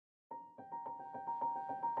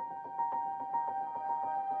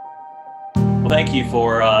Thank you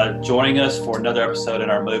for joining us for another episode in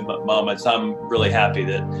our Movement Moments. I'm really happy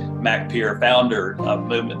that Mac Pier, founder of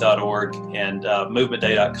movement.org and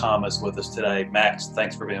movementday.com, is with us today. Max,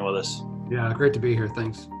 thanks for being with us. Yeah, great to be here.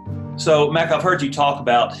 Thanks. So, Mac, I've heard you talk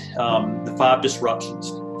about the 5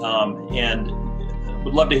 disruptions, and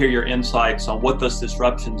would love to hear your insights on what those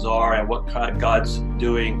disruptions are and what God's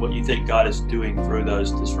doing, what you think God is doing through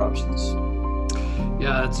those disruptions.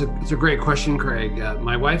 Yeah, it's a great question, Craig.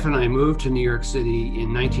 My wife and I moved to New York City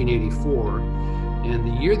in 1984, and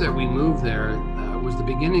the year that we moved there was the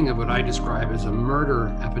beginning of what I describe as a murder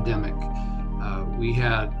epidemic. We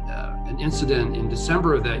had an incident in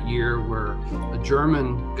December of that year where a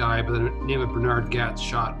German guy by the name of Bernard Gatz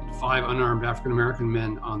shot 5 unarmed African-American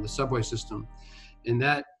men on the subway system. And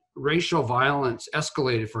that racial violence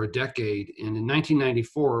escalated for a decade. And in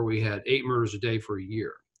 1994, we had 8 murders a day for a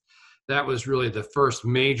year. That was really the first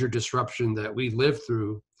major disruption that we lived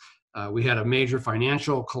through. We had a major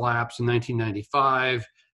financial collapse in 1995,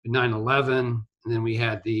 9/11, and then we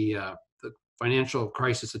had the financial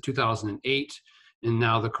crisis of 2008, and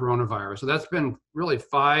now the coronavirus. So that's been really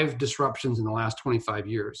 5 disruptions in the last 25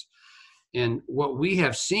 years. And what we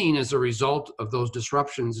have seen as a result of those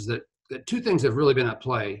disruptions is that 2 things have really been at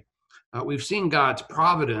play. We've seen God's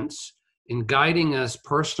providence in guiding us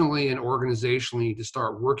personally and organizationally to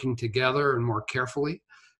start working together and more carefully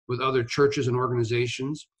with other churches and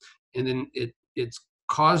organizations. And then it's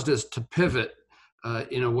caused us to pivot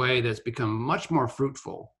in a way that's become much more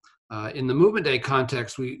fruitful. In the Movement Day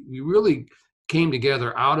context, we really came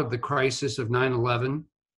together out of the crisis of 9/11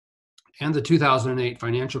 and the 2008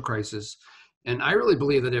 financial crisis. And I really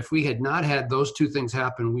believe that if we had not had those 2 things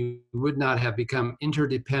happen, we would not have become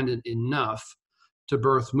interdependent enough to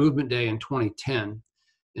birth Movement Day in 2010.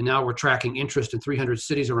 And now we're tracking interest in 300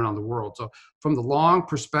 cities around the world. So from the long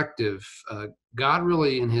perspective, God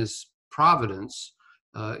really in his providence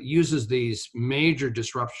uses these major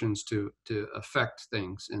disruptions to affect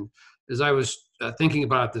things. And as I was thinking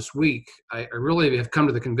about it this week, I really have come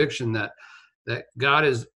to the conviction that God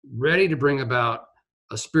is ready to bring about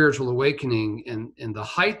a spiritual awakening, and the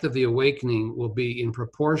height of the awakening will be in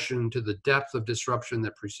proportion to the depth of disruption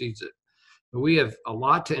that precedes it. But we have a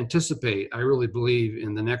lot to anticipate, I really believe,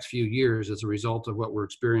 in the next few years as a result of what we're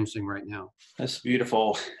experiencing right now. That's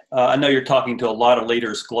beautiful. I know you're talking to a lot of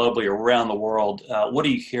leaders globally around the world. What are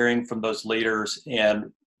you hearing from those leaders,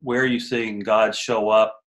 and where are you seeing God show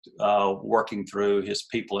up working through his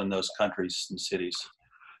people in those countries and cities?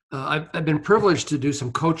 I've been privileged to do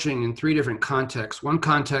some coaching in 3 different contexts. One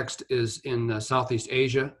context is in Southeast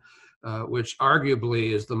Asia, which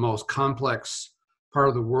arguably is the most complex part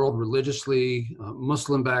of the world religiously,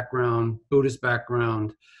 Muslim background, Buddhist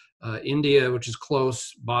background, India, which is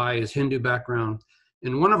close by, is Hindu background.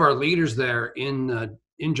 And one of our leaders there in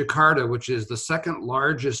Jakarta, which is the 2nd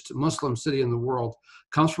largest Muslim city in the world,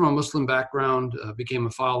 comes from a Muslim background, became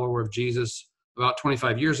a follower of Jesus about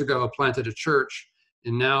 25 years ago, planted a church,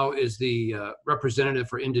 and now is the representative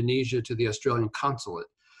for Indonesia to the Australian consulate.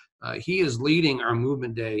 He is leading our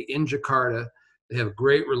Movement Day in Jakarta. They have a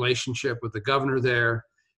great relationship with the governor there,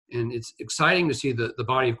 and it's exciting to see the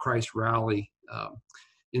body of Christ rally.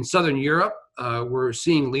 In Southern Europe, we're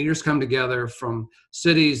seeing leaders come together from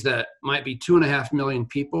cities that might be 2.5 million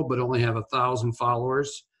people, but only have 1,000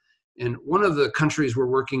 followers. And one of the countries we're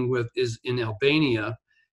working with is in Albania,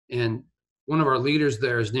 and one of our leaders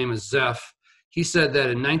there, his name is Zeph. He said that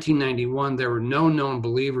in 1991, there were no known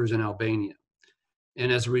believers in Albania.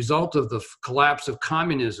 And as a result of the collapse of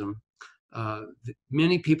communism,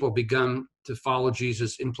 many people begun to follow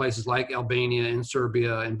Jesus in places like Albania and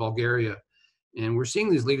Serbia and Bulgaria. And we're seeing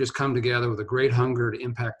these leaders come together with a great hunger to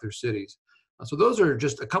impact their cities. So those are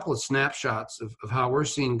just a couple of snapshots of how we're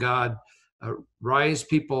seeing God rise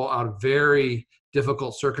people out of very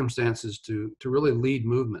difficult circumstances to really lead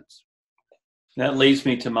movements. That leads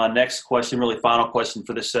me to my next question, really final question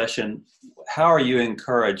for this session. How are you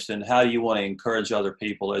encouraged, and how do you want to encourage other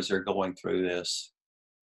people as they're going through this?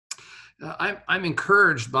 I'm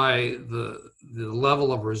encouraged by the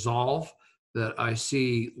level of resolve that I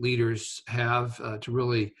see leaders have to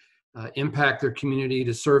really impact their community,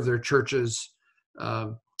 to serve their churches.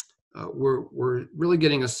 We're really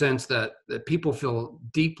getting a sense that people feel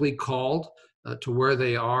deeply called to where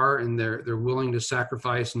they are, and they're willing to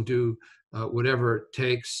sacrifice and do whatever it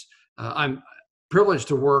takes. I'm privileged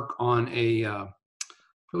to work on a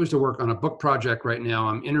book project right now.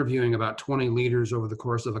 I'm interviewing about 20 leaders over the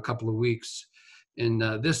course of a couple of weeks. And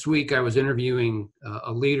this week I was interviewing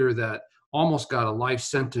a leader that almost got a life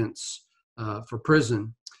sentence for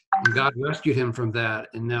prison. And God rescued him from that.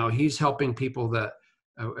 And now he's helping people that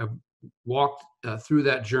have walked through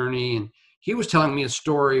that journey. And he was telling me a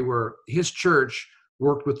story where his church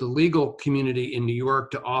worked with the legal community in New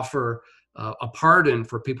York to offer a pardon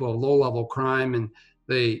for people of low-level crime, and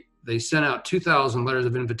they sent out 2,000 letters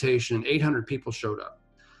of invitation. 800 people showed up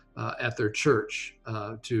at their church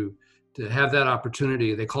to have that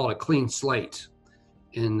opportunity. They call it a clean slate,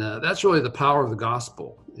 and that's really the power of the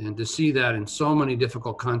gospel. And to see that in so many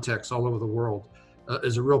difficult contexts all over the world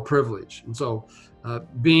is a real privilege. And so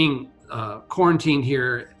being quarantined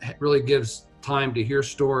here really gives time to hear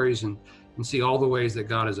stories and see all the ways that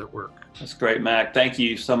God is at work. That's great, Mac. Thank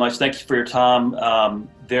you so much. Thank you for your time.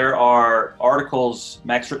 There are articles,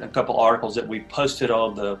 Mac's written a couple articles that we posted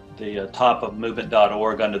on the top of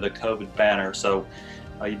movement.org under the COVID banner. So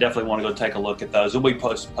you definitely want to go take a look at those. We'll be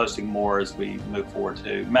posting more as we move forward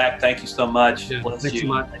too. Mac, thank you so much. Yeah, Bless thanks you. so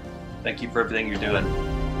much. Thank you for everything you're doing.